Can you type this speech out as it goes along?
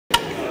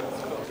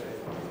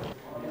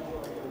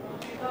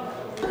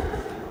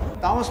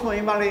Tamo smo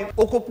imali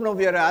ukupnu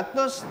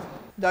vjerojatnost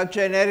da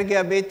će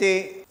energija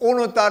biti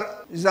unutar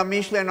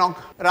zamišljenog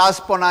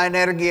raspona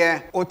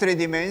energije u 3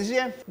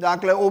 dimenzije,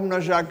 dakle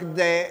umnožak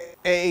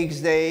dEx,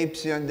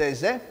 dy,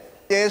 dz,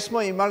 gdje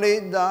smo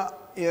imali da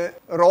je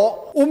ρ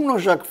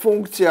umnožak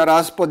funkcija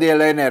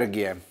raspodjele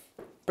energije.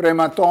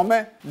 Prema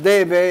tome,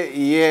 dv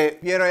je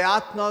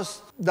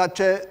vjerojatnost da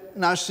će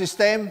naš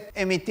sistem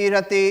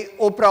emitirati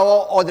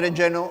upravo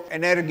određenu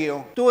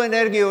energiju. Tu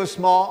energiju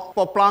smo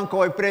po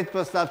Planckovoj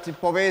pretpostavci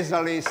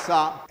povezali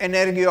sa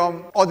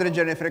energijom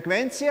određene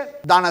frekvencije.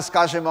 Danas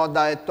kažemo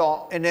da je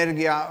to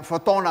energija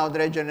fotona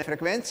određene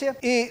frekvencije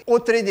i u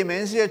 3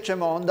 dimenzije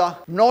ćemo onda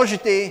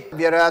množiti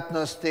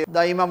vjerojatnosti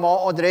da imamo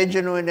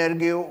određenu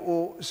energiju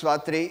u sva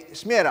 3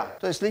 smjera.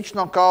 To je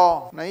slično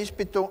kao na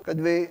ispitu kad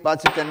vi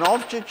bacite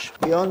novčić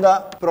i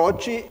onda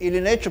proći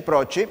ili neće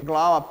proći,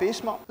 glava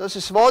pismo, to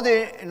se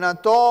svodi na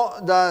to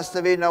da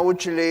ste vi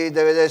naučili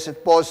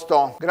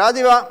 90%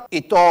 gradiva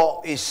i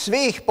to iz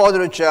svih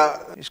područja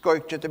iz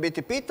kojih ćete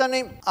biti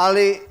pitani,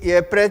 ali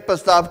je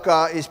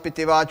pretpostavka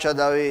ispitivača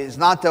da vi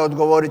znate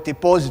odgovoriti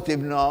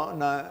pozitivno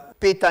na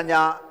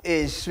pitanja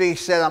iz svih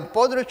 7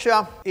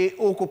 područja i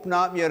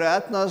ukupna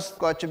vjerojatnost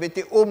koja će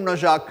biti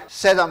umnožak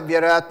 7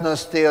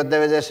 vjerojatnosti od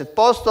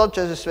 90%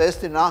 će se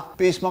svesti na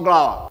pismo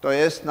glava, to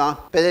jest na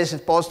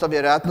 50%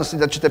 vjerojatnosti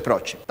da ćete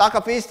proći.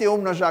 Takav isti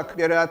umnožak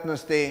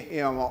vjerojatnosti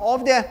imamo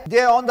ovdje,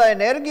 gdje onda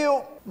energiju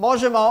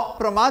možemo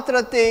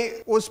promatrati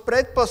uz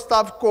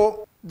pretpostavku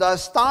da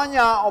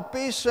stanja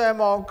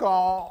opisujemo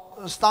kao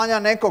stanja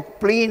nekog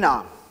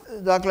plina.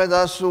 Dakle,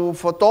 da su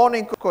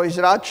fotoni koji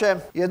zrače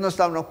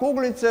jednostavno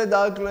kuglice,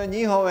 dakle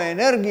njihove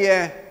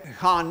energije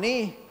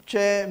H-ni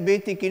će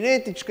biti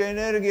kinetičke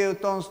energije u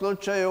tom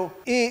slučaju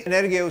i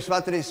energije u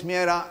sva 3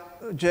 smjera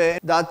će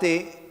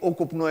dati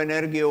ukupnu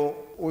energiju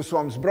u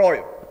svom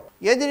zbroju.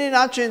 Jedini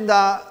način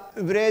da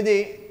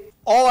vrijedi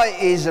ovaj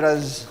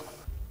izraz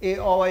i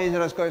ovaj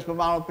izraz koji smo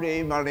malo prije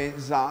imali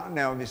za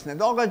neovisne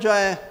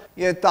događaje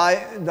je taj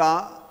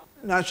da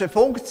naše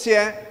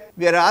funkcije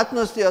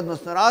vjerojatnosti,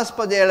 odnosno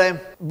raspodjele,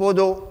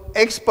 budu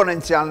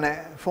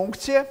eksponencijalne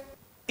funkcije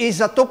i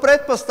za tu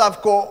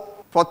pretpostavku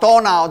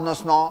fotona,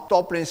 odnosno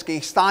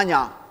toplinskih stanja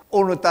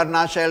unutar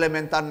naše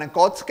elementarne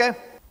kocke,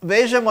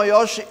 vežemo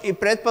još i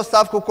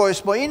pretpostavku koju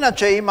smo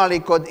inače imali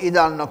kod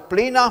idealnog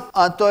plina,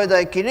 a to je da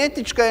je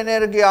kinetička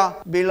energija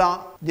bila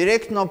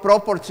direktno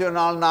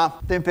proporcionalna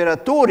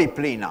temperaturi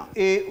plina.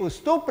 I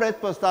uz tu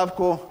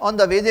pretpostavku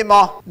onda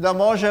vidimo da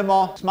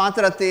možemo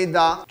smatrati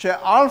da će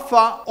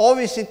alfa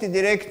ovisiti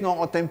direktno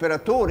o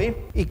temperaturi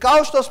i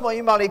kao što smo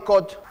imali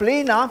kod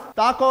plina,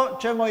 tako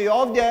ćemo i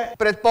ovdje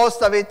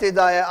pretpostaviti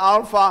da je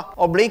alfa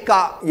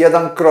oblika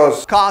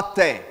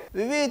 1/kt.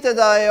 Vi vidite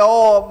da je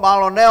ovo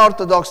malo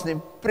neortodoksni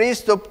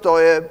pristup, to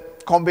je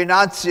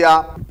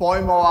kombinacija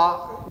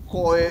pojmova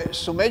koje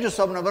su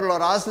međusobno vrlo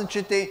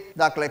različiti,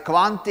 dakle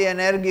kvanti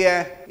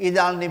energije,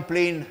 idealni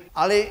plin,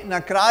 ali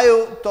na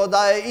kraju to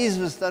daje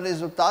izvrstan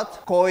rezultat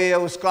koji je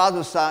u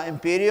skladu sa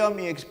empirijom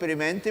i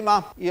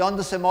eksperimentima i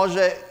onda se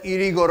može i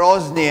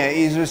rigoroznije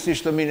izvesti,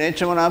 što mi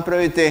nećemo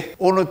napraviti,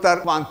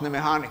 unutar kvantne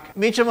mehanike.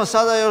 Mi ćemo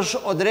sada još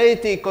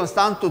odrediti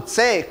konstantu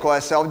C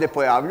koja se ovdje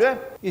pojavljuje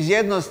iz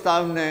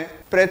jednostavne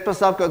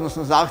pretpostavke,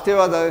 odnosno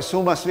zahtjeva da je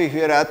suma svih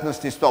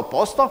vjerojatnosti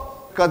 100%.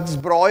 Kad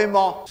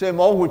zbrojimo sve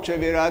moguće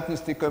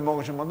vjerojatnosti koje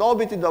možemo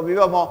dobiti,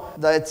 dobivamo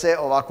da je C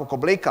ovakvog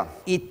oblika.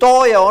 I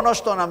to je ono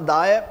što nam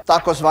daje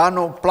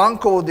takozvanu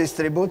Planckovu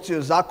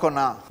distribuciju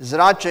zakona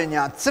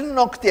zračenja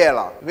crnog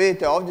tijela.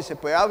 Vidite, ovdje se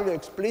pojavljuje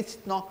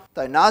eksplicitno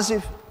taj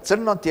naziv,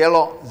 crno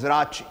tijelo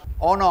zrači.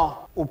 Ono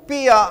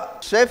upija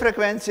sve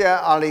frekvencije,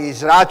 ali i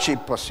zrači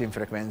po svim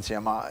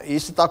frekvencijama.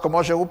 Isto tako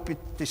može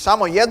upiti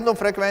samo jednu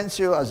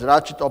frekvenciju, a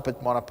zračiti opet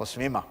mora po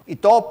svima. I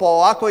to po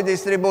ovakvoj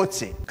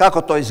distribuciji.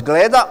 Kako to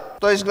izgleda?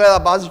 To izgleda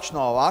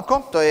bazično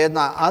ovako. To je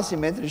jedna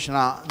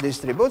asimetrična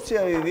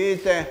distribucija i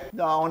vidite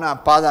da ona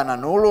pada na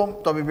nulu.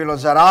 To bi bilo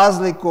za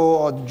razliku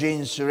od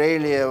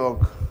Jeans-Raileigh-evog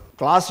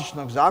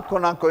klasičnog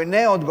zakona koji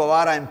ne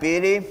odgovara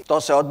empiriji.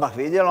 To se odmah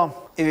vidjelo.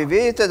 I vi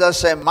vidite da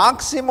se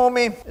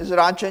maksimumi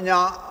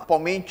zračenja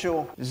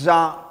pomiču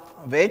za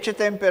veće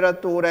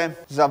temperature,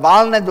 za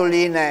valne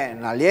duljine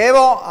na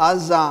lijevo, a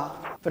za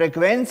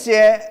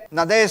frekvencije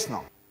na desno.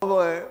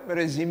 Ovo je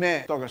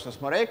rezime toga što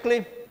smo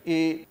rekli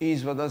i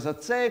izvoda za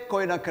C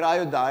koji na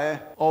kraju daje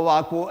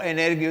ovakvu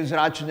energiju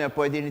zračenja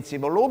po jedinici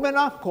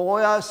volumena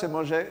koja se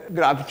može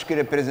grafički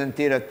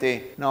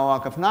reprezentirati na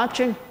ovakav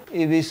način.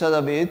 I vi sada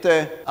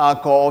vidite,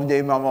 ako ovdje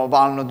imamo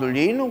valnu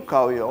duljinu,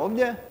 kao i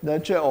ovdje, da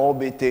će ovo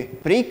biti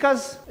prikaz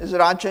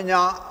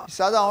zračenja.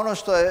 Sada ono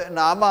što je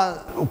nama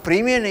u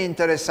primjeni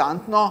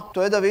interesantno,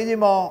 to je da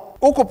vidimo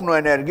ukupnu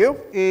energiju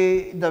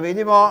i da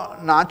vidimo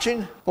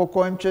način po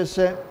kojem će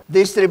se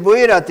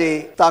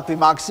distribuirati takvi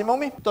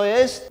maksimumi, to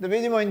jest da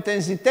vidimo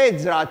intenzitet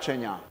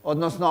zračenja,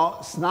 odnosno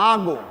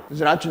snagu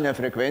zračenja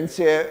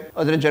frekvencije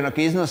određenog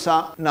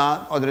iznosa na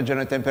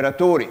određenoj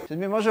temperaturi. Sad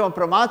mi možemo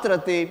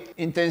promatrati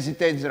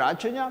intenzitet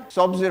zračenja s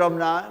obzirom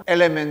na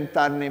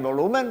elementarni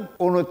volumen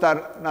unutar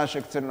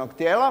našeg crnog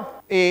tijela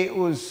i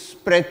uz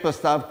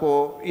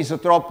pretpostavku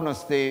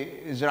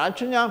izotropnosti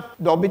zračenja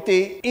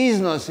dobiti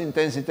iznos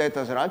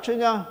intenziteta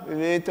zračenja. Vi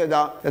vidite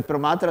da kad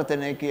promatrate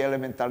neki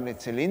elementarni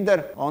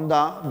cilindar,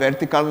 onda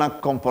vertikalna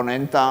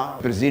komponenta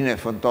brzine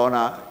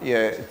fotona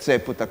je c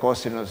puta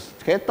kosinus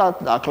theta,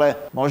 dakle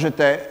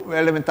možete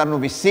elementarnu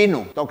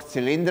visinu tog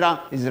cilindra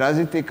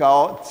izraziti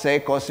kao c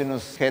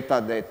kosinus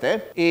theta dt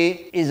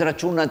i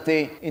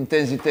izračunati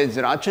intenzitet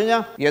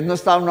zračenja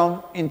jednostavnom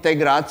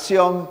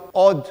integracijom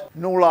od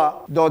 0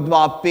 do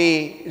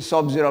 2pi s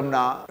obzirom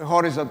na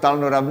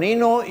horizontalnu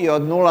ravninu i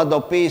od 0 do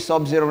pi s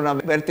obzirom na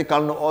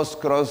vertikalnu os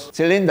kroz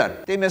cilindar.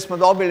 Time smo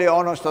dobili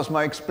ono što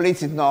smo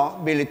eksplicitno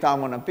bili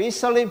tamo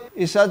napisali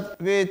i sad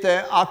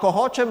vidite, ako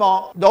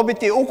hoćemo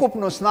dobiti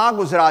ukupnu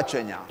snagu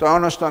zračenja, to je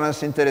ono što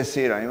nas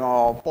interesira,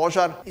 imamo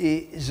požar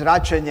i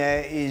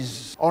zračenje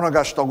iz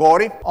onoga što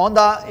gori,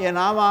 onda je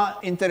nama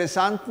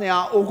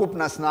interesantnija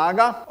ukupna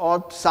snaga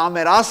od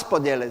same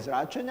raspodjele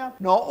zračenja,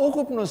 no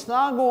ukupnu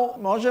snagu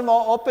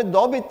možemo opet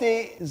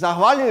dobiti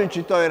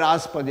zahvaljujući toj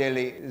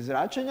raspodjeli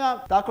zračenja,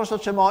 tako što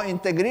ćemo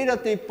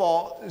integrirati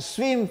po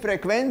svim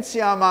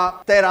frekvencijama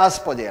te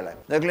raspodjele.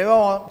 Dakle,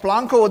 imamo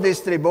Planckovu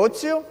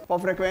distribuciju po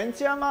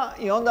frekvencijama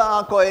i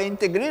onda ako je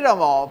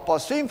integriramo po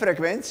svim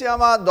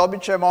frekvencijama,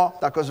 dobit ćemo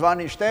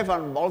takozvani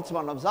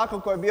Stefan-Boltzmann-ov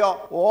zakon koji je bio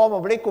u ovom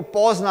obliku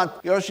poznat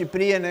još i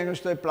prije nego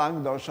što je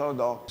Planck došao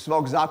do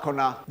svog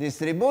zakona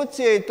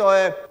distribucije i to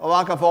je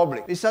ovakav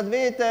oblik. I sad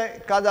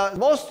vidite, kada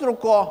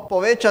dvostruko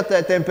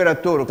povećate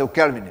temperaturu u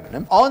kelvinima,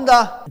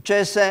 onda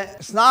će se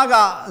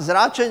snaga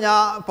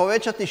zračenja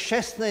povećati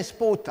 16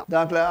 puta.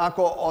 Dakle,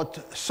 ako od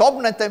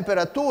sobne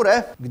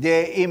temperature,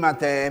 gdje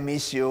imate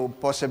emisiju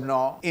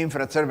posebno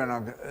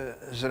infracrvenog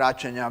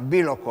zračenja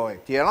bilo kojeg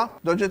tijela,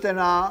 dođete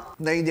na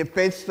negdje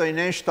 500 i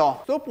nešto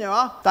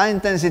stupnjeva, taj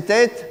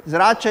intenzitet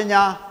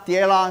zračenja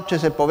tijela će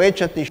se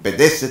povećati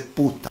 50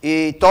 puta.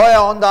 I to je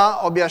onda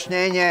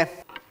objašnjenje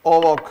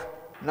ovog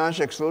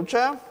našeg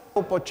slučaja.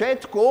 U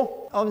početku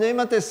ovdje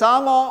imate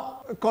samo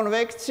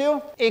konvekciju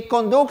i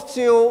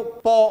kondukciju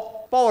po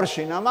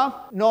površinama,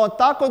 no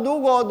tako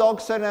dugo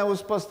dok se ne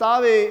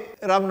uspostavi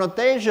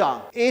ravnoteža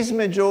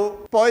između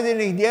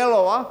pojedinih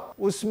dijelova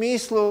u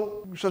smislu,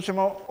 što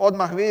ćemo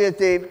odmah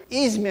vidjeti,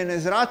 izmjene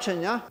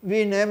zračenja,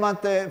 vi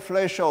nemate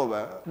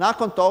flashover.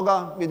 Nakon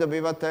toga vi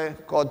dobivate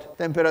kod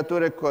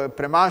temperature koje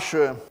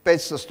premašuje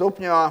 500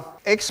 stupnjeva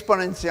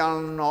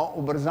eksponencijalno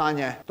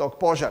ubrzanje tog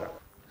požara.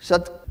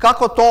 Sad,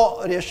 kako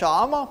to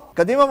rješavamo?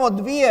 Kad imamo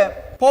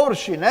dvije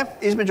površine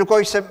između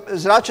kojih se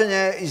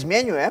zračenje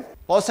izmjenjuje,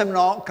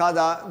 posebno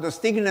kada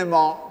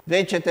dostignemo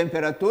veće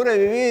temperature,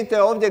 vi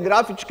vidite ovdje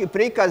grafički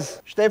prikaz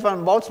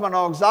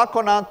Stefan-Boltzmann-ovog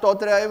zakona, to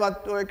treba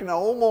imati uvijek na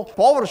umu.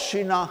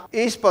 Površina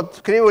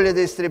ispod krivulje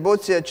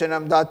distribucije će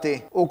nam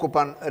dati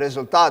ukupan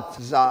rezultat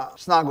za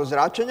snagu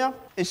zračenja.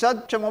 I sad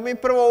ćemo mi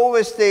prvo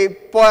uvesti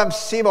pojam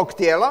sivog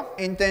tijela.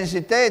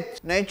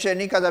 Intenzitet neće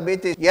nikada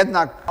biti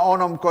jednak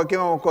onom kojeg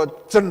imamo kod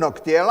crnog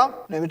tijela,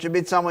 nego će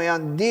biti samo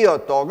jedan dio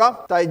toga.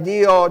 Taj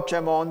dio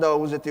ćemo onda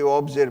uzeti u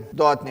obzir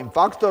dodatnim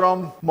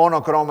faktorom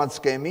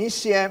monokromatske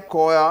emisije,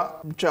 koja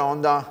će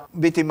onda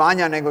biti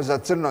manja nego za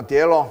crno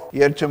tijelo,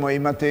 jer ćemo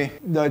imati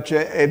da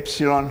će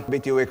epsilon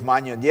biti uvijek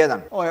manji od 1.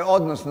 Ovo je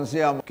odnos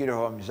nazivamo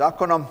Kirchhoffovim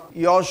zakonom.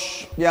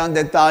 Još jedan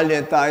detalj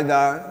je taj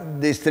da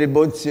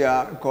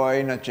distribucija koja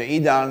je inače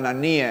idealna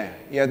nije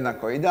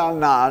jednako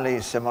idealna,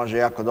 ali se može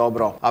jako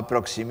dobro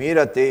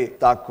aproksimirati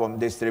takvom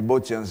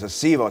distribucijom za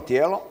sivo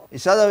tijelo. I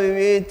sada vi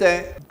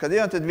vidite, kad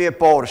imate dvije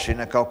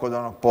površine, kao kod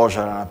onog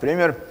požara, na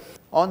primjer,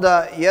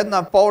 onda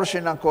jedna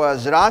površina koja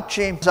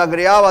zrači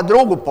zagrijava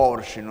drugu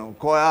površinu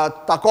koja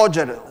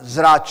također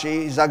zrači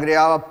i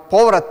zagrijava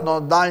povratno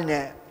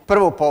daljnje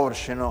prvu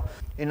površinu.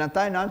 I na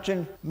taj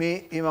način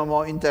mi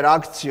imamo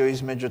interakciju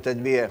između te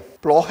dvije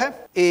plohe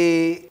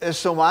i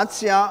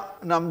sumacija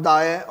nam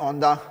daje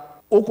onda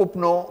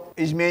ukupnu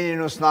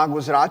izmijenjenu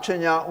snagu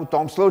zračenja u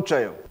tom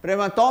slučaju.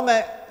 Prema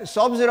tome, s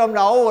obzirom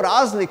na ovu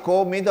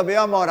razliku, mi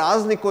dobivamo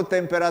razliku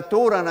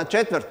temperatura na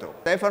četvrtu.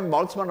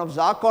 Stefan-Boltzmann-ov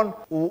zakon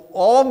u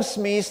ovom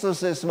smislu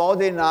se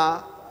svodi na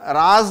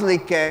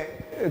razlike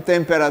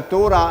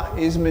temperatura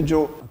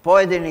između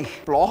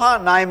pojedinih ploha.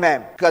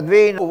 Naime, kad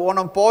vi u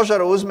onom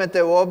požaru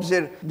uzmete u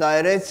obzir da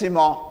je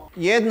recimo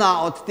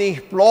jedna od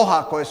tih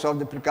ploha koje su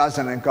ovdje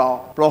prikazane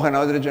kao plohe na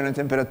određenoj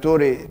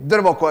temperaturi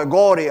drvo koje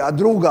gori, a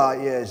druga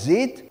je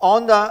zid,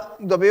 onda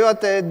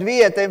dobivate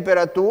dvije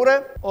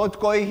temperature od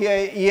kojih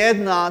je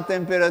jedna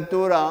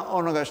temperatura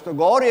onoga što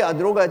gori, a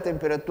druga je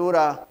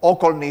temperatura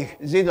okolnih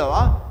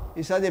zidova.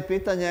 I sad je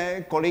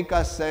pitanje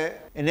kolika se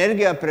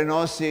energija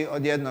prenosi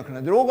od jednog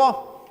na drugo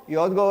i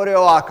odgovor je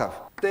ovakav.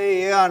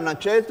 T1 na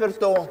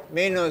četvrtu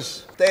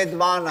minus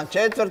T2 na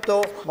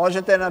četvrtu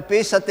možete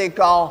napisati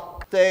kao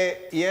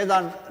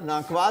T1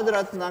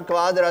 na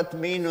kvadrat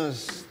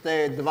minus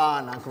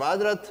T2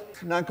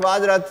 na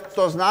kvadrat.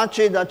 To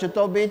znači da će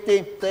to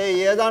biti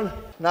T1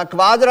 na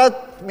kvadrat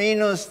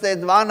minus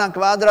T2 na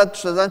kvadrat,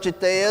 što znači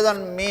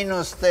T1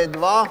 minus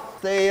T2,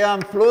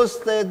 T1 plus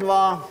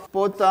T2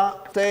 puta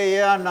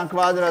T1 na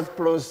kvadrat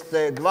plus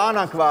T2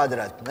 na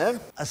kvadrat. Ne?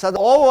 A sad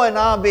ovo je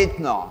nama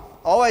bitno.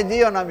 Ovaj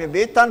dio nam je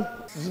bitan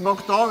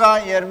zbog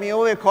toga jer mi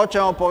uvijek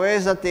hoćemo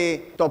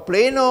povezati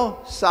toplinu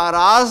sa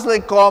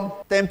razlikom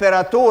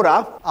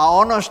temperatura, a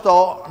ono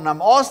što nam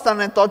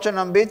ostane to će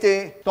nam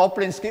biti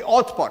toplinski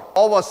otpor.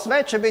 Ovo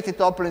sve će biti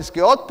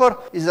toplinski otpor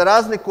i za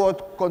razliku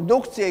od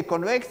kondukcije i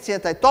konvekcije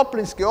taj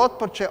toplinski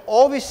otpor će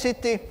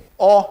ovisiti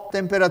o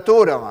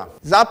temperaturama.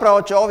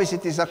 Zapravo će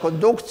ovisiti za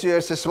kondukciju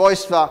jer se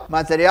svojstva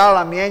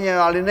materijala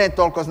mijenjaju, ali ne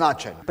toliko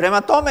značajno.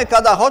 Prema tome,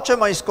 kada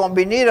hoćemo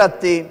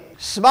iskombinirati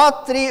sva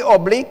tri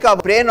oblika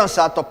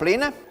prijenosa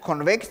topline,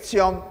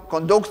 konvekcijom,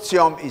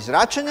 kondukcijom i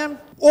zračenjem,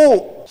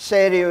 u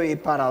seriju i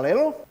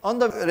paralelu,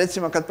 onda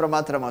recimo kad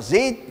promatramo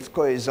zid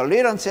koji je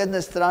izoliran s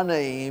jedne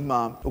strane i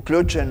ima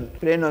uključen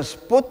prijenos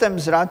putem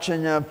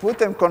zračenja,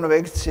 putem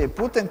konvekcije,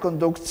 putem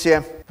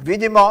kondukcije,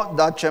 vidimo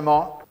da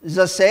ćemo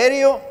za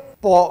seriju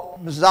po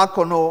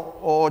zakonu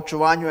o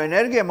očuvanju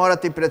energije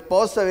morati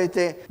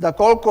pretpostaviti da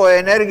koliko je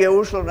energije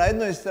ušlo na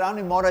jednoj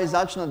strani mora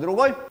izaći na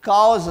drugoj,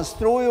 kao za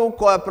struju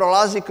koja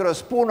prolazi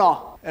kroz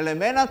puno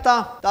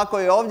elemenata,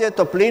 tako i ovdje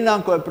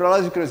toplina koja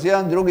prolazi kroz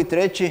jedan, drugi,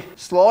 treći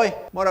sloj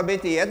mora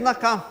biti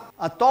jednaka,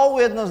 a to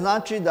ujedno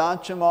znači da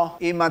ćemo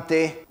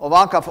imati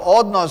ovakav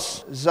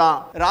odnos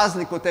za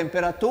razliku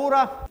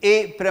temperatura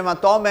i prema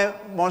tome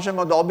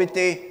možemo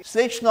dobiti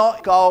slično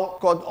kao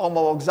kod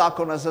Ohmovog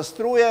zakona za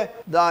struje,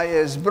 da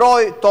je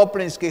zbroj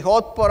toplinskih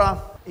otpora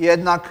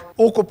jednak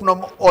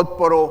ukupnom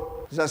otporu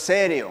za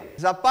seriju.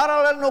 Za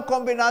paralelnu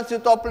kombinaciju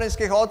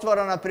toplinskih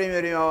otvora, na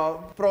primjer,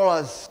 imamo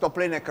prolaz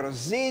topline kroz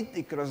zid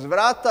i kroz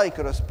vrata i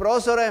kroz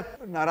prozore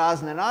na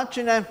razne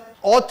načine,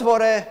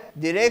 otvore,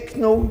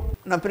 direktnu,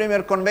 na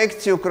primjer,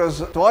 konvekciju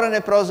kroz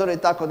otvorene prozore i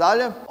tako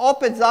dalje.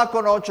 Opet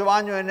zakon o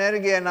očuvanju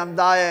energije nam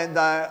daje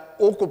da je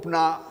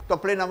ukupna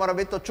toplina mora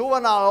biti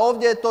očuvana, ali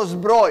ovdje je to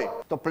zbroj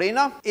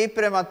toplina i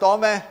prema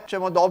tome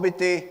ćemo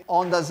dobiti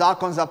onda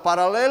zakon za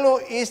paralelu,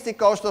 isti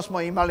kao što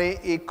smo imali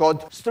i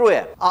kod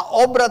struje, a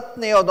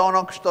obratni od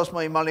onog što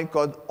smo imali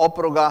kod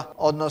opruga,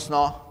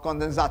 odnosno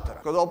kondenzatora.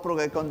 Kod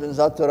opruga i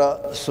kondenzatora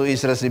su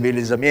izrazi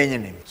bili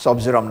zamijenjeni s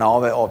obzirom na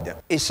ove ovdje.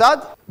 I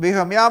sad bih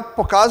vam ja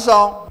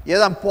pokazao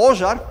jedan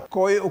požar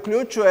koji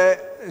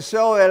uključuje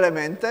sve ove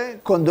elemente,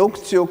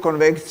 kondukciju,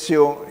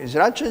 konvekciju i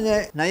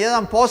zračenje, na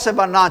jedan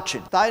poseban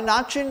način. Taj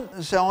način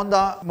se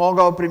onda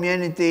mogao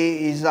primijeniti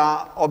i za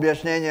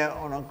objašnjenje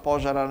onog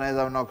požara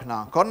nedavnog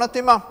na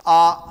Kornatima,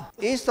 a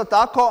isto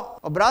tako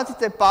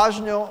obratite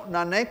pažnju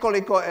na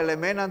nekoliko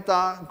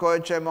elemenata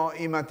koje ćemo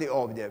imati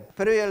ovdje.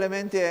 Prvi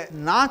element je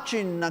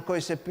način na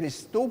koji se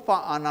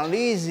pristupa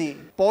analizi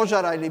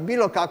požara ili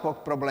bilo kakvog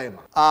problema.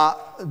 A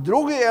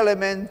drugi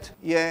element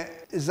je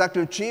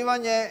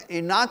zaključivanje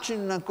i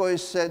način na koji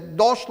se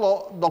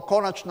došlo do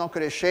konačnog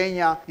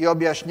rješenja i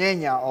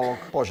objašnjenja ovog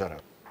požara.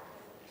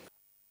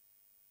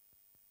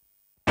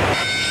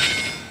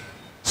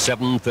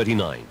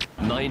 7:39,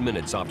 9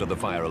 minutes after the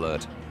fire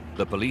alert,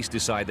 the police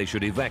decide they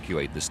should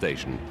evacuate the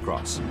station,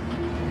 Cross.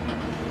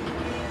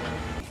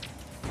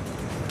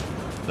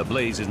 The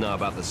blaze is now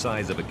about the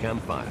size of a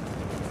campfire.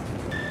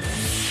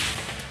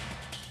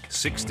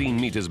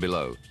 16 meters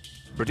below,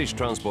 British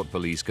Transport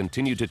Police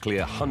continue to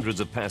clear hundreds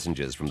of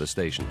passengers from the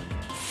station,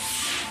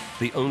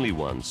 the only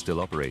one still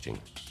operating.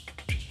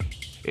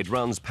 It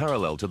runs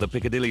parallel to the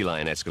Piccadilly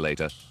line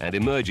escalator and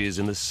emerges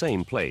in the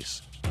same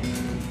place.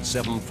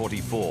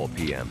 7:44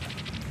 p.m.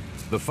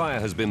 The fire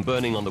has been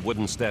burning on the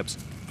wooden steps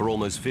for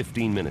almost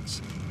 15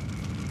 minutes,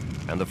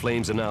 and the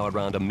flames are now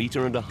around 1.5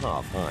 meters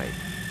high.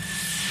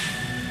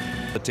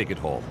 The ticket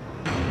hall.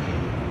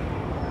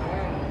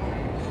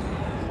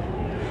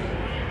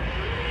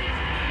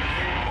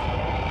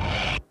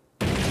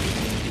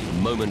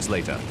 Moments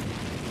later,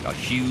 a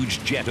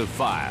huge jet of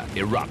fire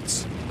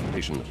erupts.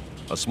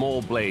 A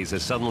small blaze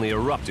has suddenly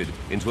erupted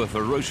into a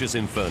ferocious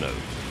inferno,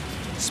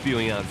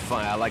 spewing out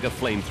fire like a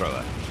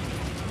flamethrower,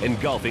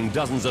 engulfing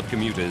dozens of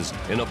commuters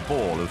in a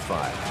ball of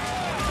fire.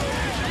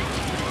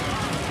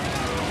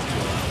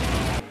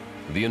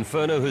 The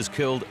inferno has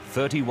killed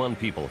 31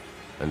 people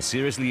and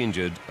seriously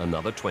injured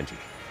another 20.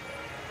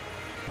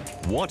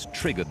 What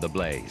triggered the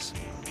blaze?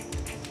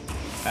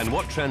 And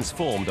what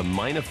transformed a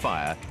minor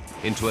fire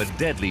into a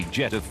deadly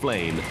jet of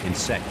flame in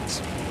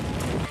seconds?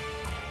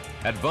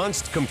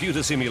 Advanced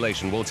computer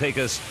simulation will take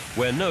us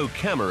where no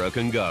camera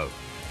can go,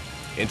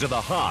 into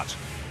the heart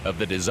of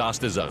the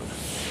disaster zone.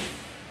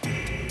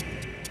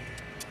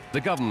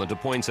 The government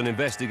appoints an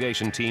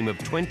investigation team of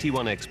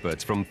 21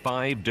 experts from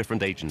 5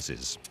 different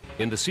agencies.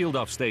 In the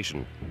sealed-off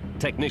station,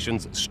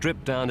 technicians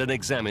strip down and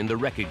examine the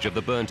wreckage of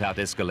the burnt-out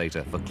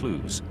escalator for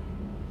clues.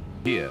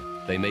 Here,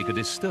 they make a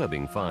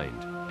disturbing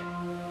find.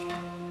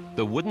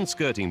 The wooden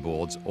skirting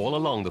boards all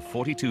along the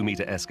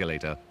 42-meter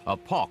escalator are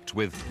pocked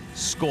with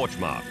scorch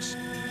marks.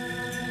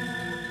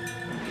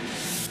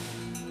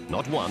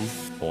 Not one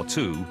or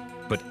two,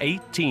 but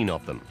 18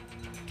 of them.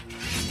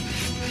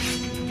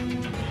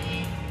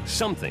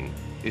 Something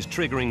is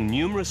triggering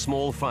numerous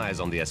small fires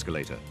on the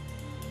escalator,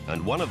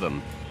 and one of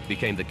them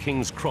became the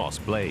King's Cross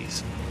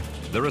blaze.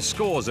 There are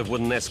scores of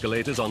wooden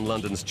escalators on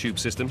London's tube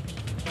system.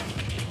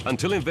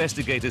 Until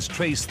investigators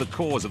trace the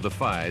cause of the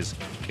fires,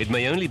 it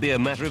may only be a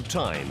matter of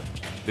time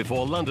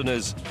before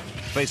Londoners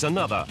face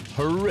another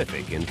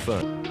horrific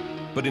inferno.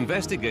 But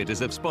investigators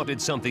have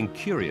spotted something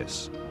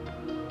curious.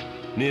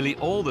 Nearly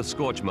all the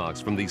scorch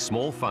marks from these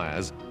small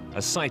fires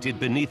are sited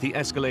beneath the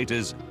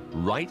escalator's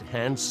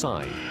right-hand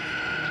side.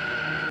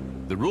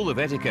 The rule of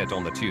etiquette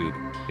on the tube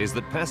is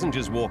that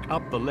passengers walk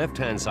up the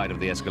left-hand side of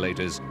the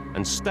escalators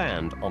and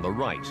stand on the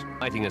right,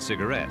 lighting a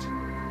cigarette.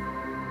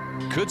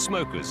 Could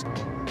smokers?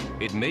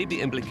 It may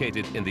be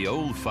implicated in the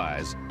old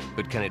fires,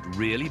 but can it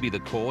really be the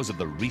cause of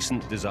the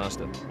recent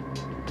disaster?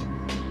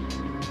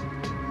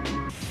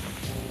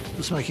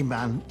 The smoking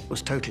ban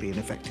was totally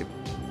ineffective.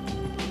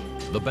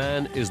 The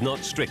ban is not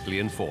strictly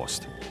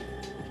enforced.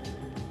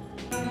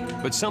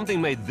 But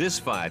something made this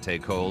fire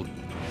take hold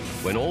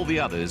when all the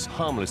others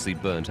harmlessly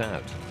burnt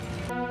out.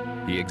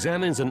 He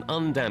examines an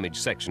undamaged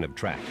section of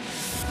track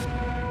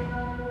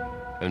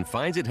and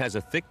finds it has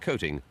a thick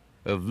coating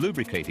of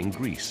lubricating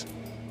grease.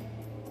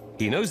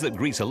 He knows that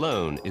grease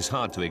alone is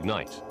hard to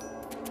ignite.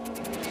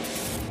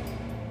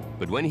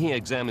 But when he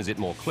examines it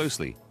more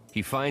closely,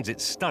 he finds it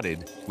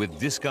studded with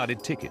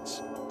discarded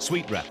tickets,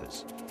 sweet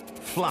wrappers,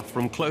 fluff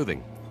from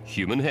clothing,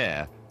 human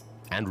hair,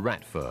 and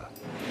rat fur.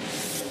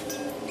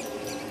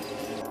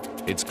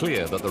 It's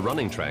clear that the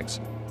running tracks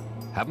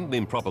haven't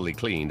been properly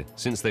cleaned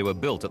since they were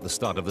built at the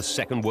start of the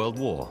Second World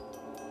War.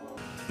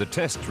 The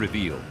tests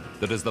reveal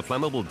that as the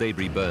flammable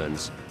debris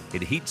burns,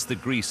 it heats the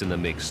grease in the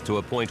mix to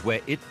a point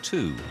where it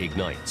too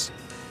ignites.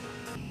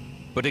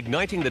 But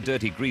igniting the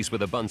dirty grease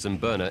with a Bunsen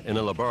burner in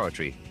a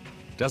laboratory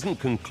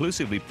doesn't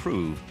conclusively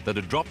prove that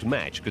a dropped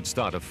match could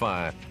start a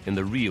fire in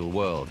the real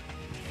world.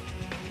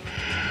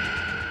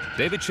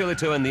 David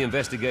Shillito and the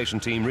investigation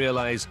team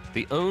realize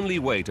the only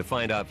way to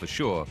find out for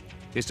sure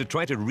is to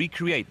try to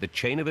recreate the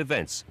chain of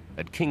events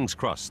at King's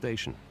Cross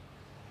Station.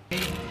 3,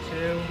 2,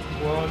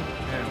 1,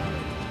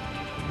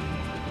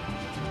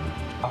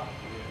 now.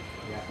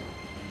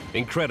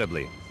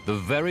 Incredibly, the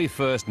very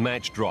first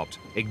match dropped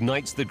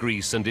ignites the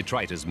grease and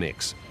detritus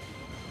mix.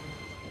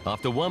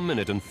 After 1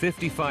 minute and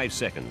 55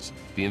 seconds,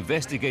 the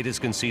investigators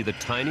can see the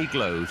tiny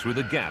glow through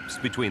the gaps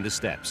between the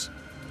steps.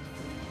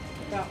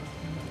 About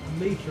a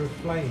metre of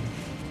flame.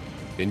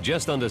 In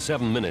just under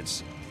 7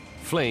 minutes,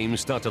 flames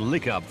start to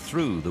lick up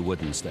through the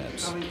wooden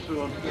steps.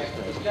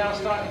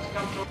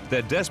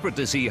 They're desperate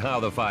to see how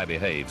the fire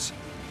behaves.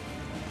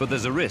 But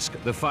there's a risk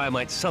the fire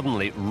might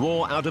suddenly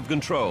roar out of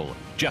control,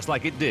 just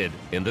like it did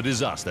in the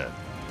disaster.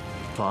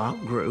 Fire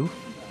grew,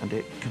 and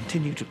it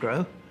continued to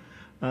grow,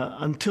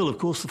 until, of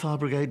course, the fire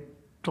brigade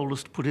told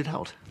us to put it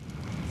out.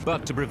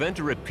 But to prevent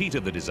a repeat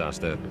of the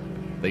disaster,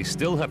 they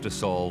still have to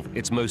solve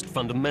its most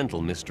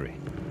fundamental mystery.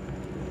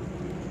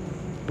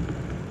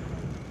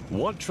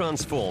 What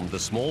transformed the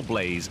small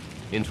blaze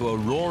into a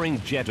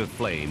roaring jet of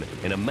flame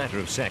in a matter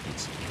of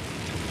seconds?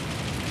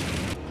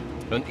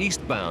 An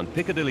eastbound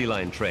Piccadilly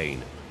line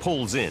train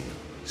pulls in.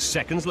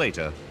 Seconds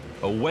later,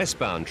 a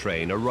westbound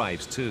train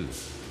arrives too.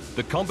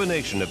 The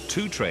combination of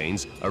two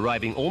trains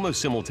arriving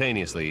almost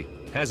simultaneously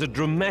has a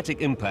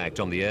dramatic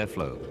impact on the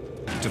airflow.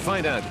 To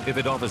find out if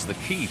it offers the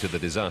key to the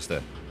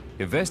disaster,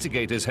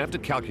 investigators have to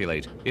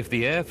calculate if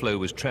the airflow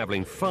was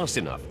traveling fast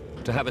enough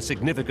to have a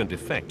significant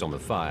effect on the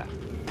fire.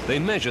 They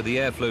measure the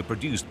airflow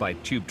produced by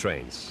tube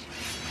trains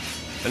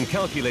and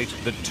calculate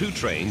that two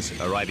trains,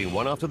 arriving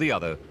one after the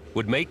other,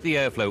 would make the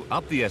airflow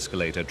up the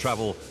escalator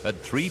travel at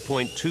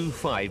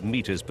 3.25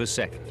 meters per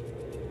second.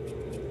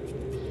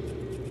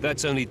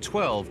 That's only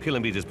 12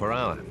 kilometers per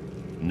hour,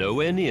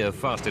 nowhere near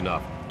fast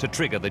enough to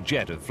trigger the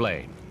jet of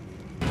flame.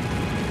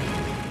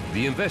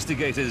 The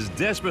investigators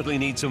desperately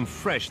need some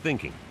fresh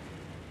thinking.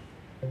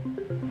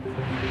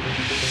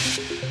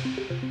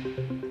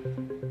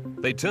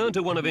 They turn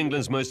to one of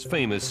England's most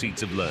famous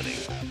seats of learning,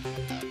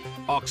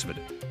 Oxford,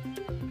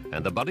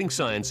 and the budding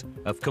science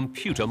of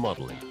computer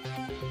modeling.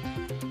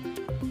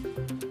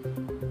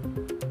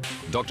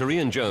 Dr.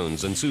 Ian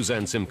Jones and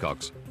Suzanne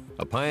Simcox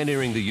are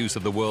pioneering the use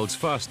of the world's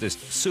fastest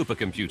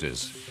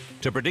supercomputers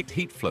to predict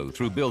heat flow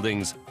through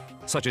buildings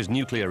such as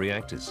nuclear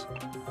reactors.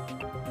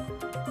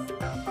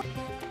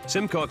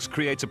 Simcox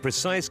creates a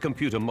precise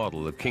computer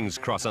model of King's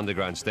Cross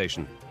Underground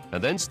Station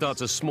and then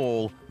starts a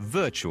small,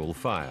 virtual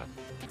fire.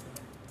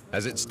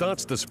 As it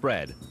starts to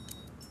spread,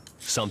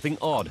 something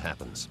odd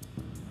happens.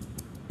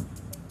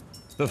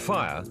 The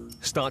fire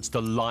starts to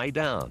lie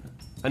down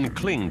and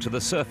cling to the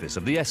surface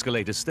of the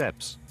escalator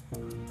steps,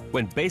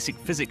 when basic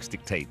physics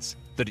dictates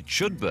that it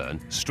should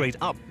burn straight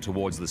up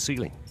towards the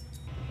ceiling.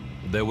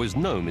 There was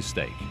no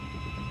mistake.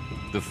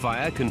 The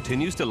fire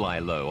continues to lie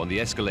low on the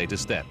escalator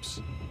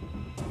steps.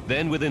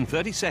 Then, within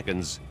 30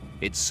 seconds,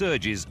 it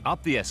surges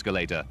up the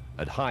escalator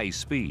at high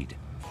speed.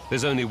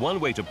 There's only one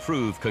way to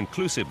prove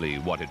conclusively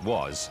what it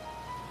was.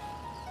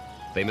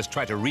 They must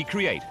try to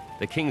recreate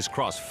the King's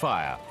Cross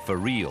fire for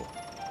real.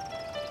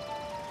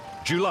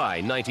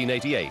 July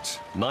 1988,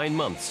 9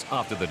 months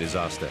after the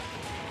disaster.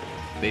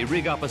 They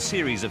rig up a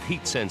series of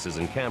heat sensors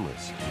and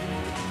cameras.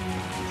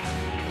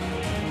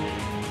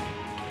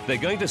 They're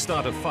going to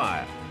start a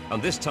fire,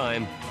 and this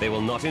time they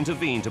will not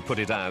intervene to put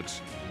it out,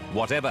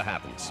 whatever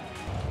happens.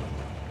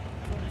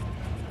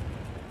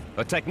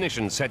 A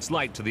technician sets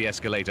light to the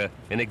escalator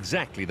in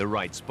exactly the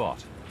right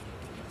spot.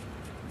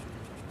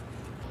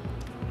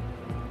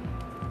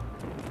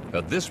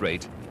 At this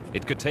rate,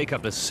 it could take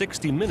up to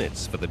 60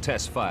 minutes for the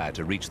test fire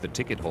to reach the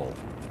ticket hall.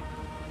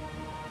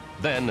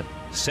 Then,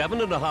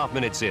 7.5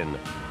 minutes in,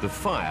 the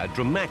fire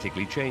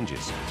dramatically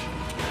changes.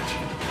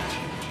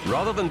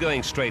 Rather than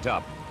going straight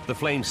up, the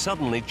flames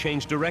suddenly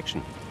change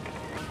direction.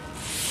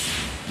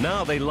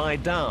 Now they lie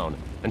down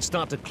and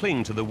start to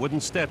cling to the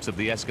wooden steps of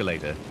the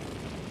escalator,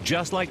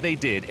 just like they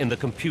did in the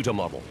computer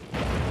model.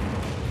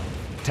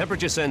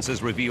 Temperature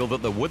sensors reveal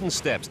that the wooden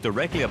steps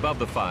directly above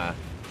the fire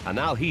are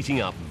now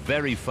heating up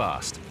very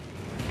fast.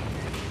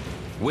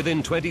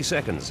 Within 20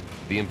 seconds,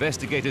 the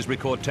investigators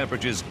record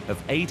temperatures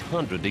of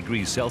 800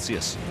 degrees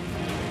Celsius.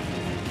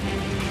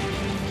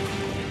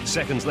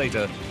 Seconds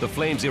later, the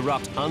flames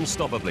erupt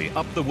unstoppably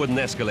up the wooden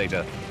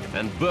escalator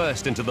and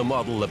burst into the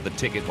model of the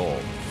ticket hall.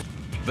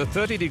 The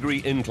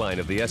 30-degree incline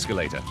of the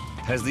escalator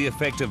has the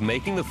effect of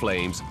making the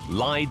flames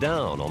lie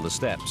down on the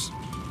steps.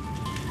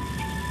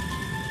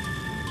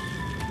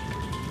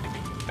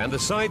 And the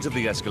sides of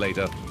the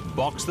escalator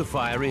box the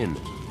fire in,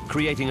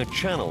 creating a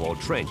channel or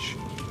trench,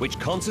 which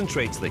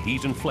concentrates the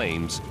heat and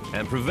flames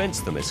and prevents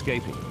them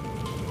escaping.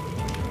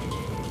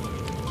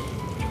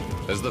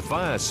 As the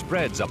fire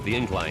spreads up the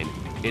incline,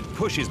 it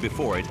pushes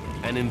before it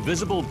an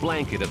invisible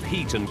blanket of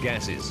heat and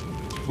gases,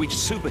 which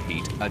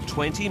superheat a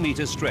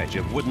 20-meter stretch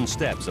of wooden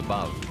steps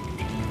above.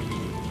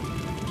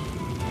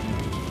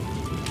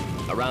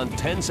 Around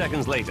 10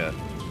 seconds later,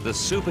 the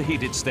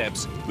superheated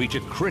steps reach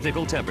a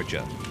critical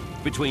temperature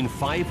between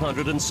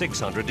 500 and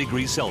 600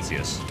 degrees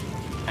Celsius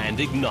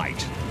and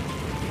ignite.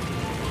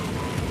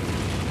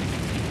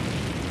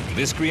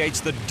 This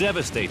creates the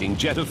devastating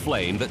jet of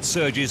flame that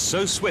surges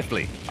so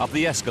swiftly up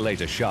the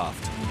escalator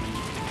shaft.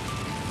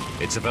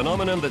 It's a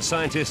phenomenon that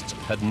scientists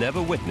had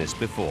never witnessed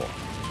before.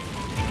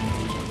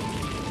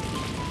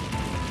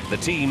 The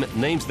team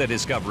names their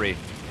discovery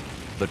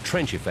the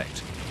trench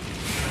effect.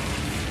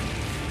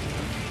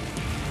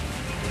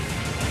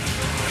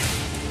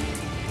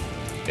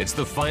 It's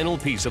the final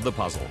piece of the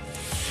puzzle.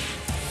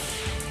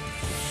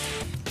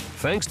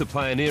 Thanks to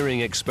pioneering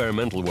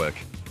experimental work,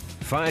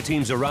 fire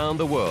teams around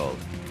the world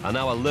are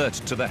now alert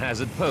to the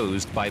hazard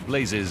posed by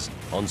blazes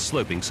on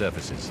sloping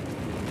surfaces.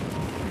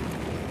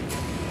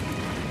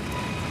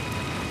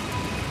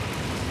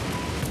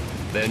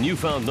 Their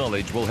newfound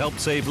knowledge will help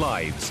save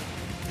lives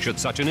should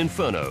such an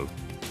inferno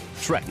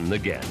threaten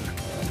again.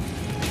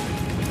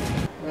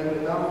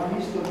 Tamo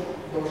isto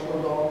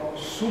došlo do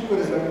super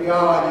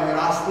zagrijavanja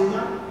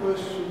raslinja koje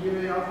su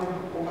bile jako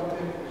bogate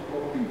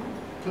zbog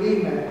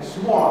klime,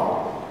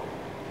 smola.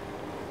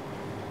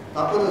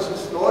 Tako da se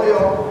stvorio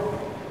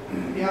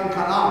jedan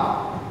kanal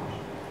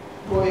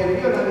koji je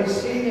bio na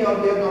visini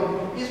od jednog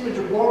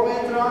između pol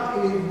metra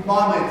i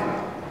 2 metra.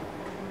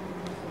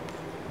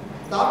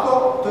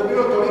 Tako, to je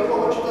bilo toliko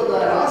očito da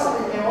je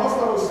raslinje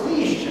ostalo s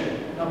lišćem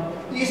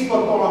ispod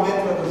pola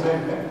metra do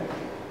zemlje.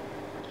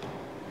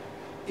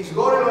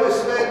 Izgorilo je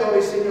sve do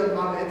visine od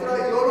 2 metra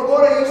i ono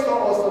gore isto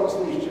ostalo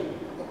s lišćem.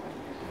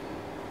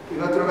 I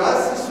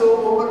vatrogasci su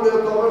umrli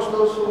od toga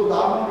što su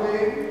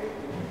udahnuli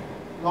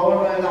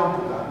dovoljno jedan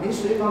puta.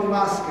 Nisu imali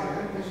maske,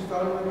 nisu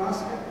stavili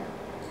maske.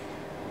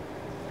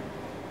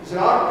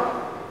 Zrak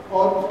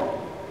od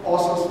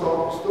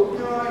 800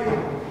 stupnjeva i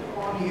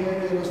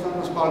oni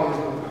jednostavno spali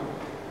iznutra.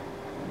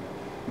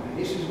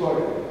 Nisu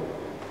izgorili.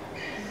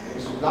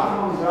 Jer su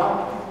udahnuli zrak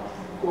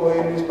koji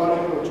im ispali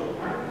pluća.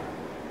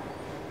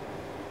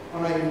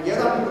 Onaj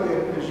jedan koji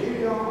je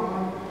preživio,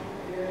 on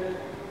je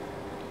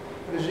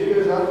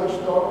preživio zato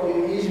što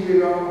je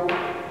izbjegao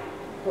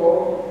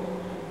to,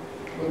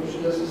 budući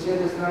da se s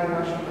jedne strane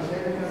našao na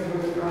zemlji, a s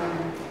druge strane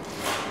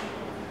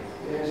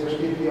je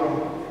zaštitio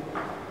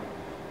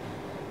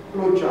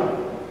pluća.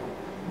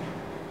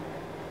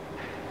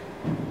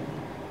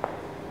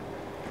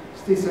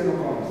 Sticajem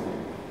okolnosti.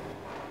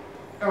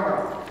 Evo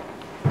ga.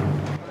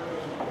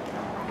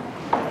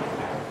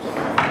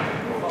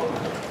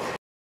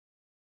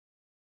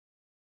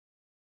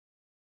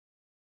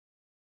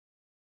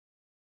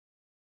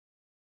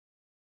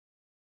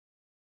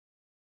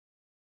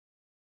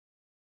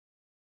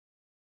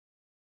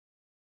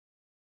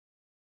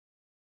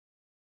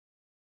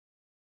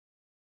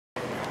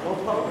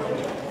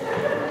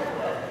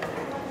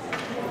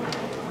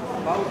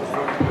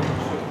 Pauze.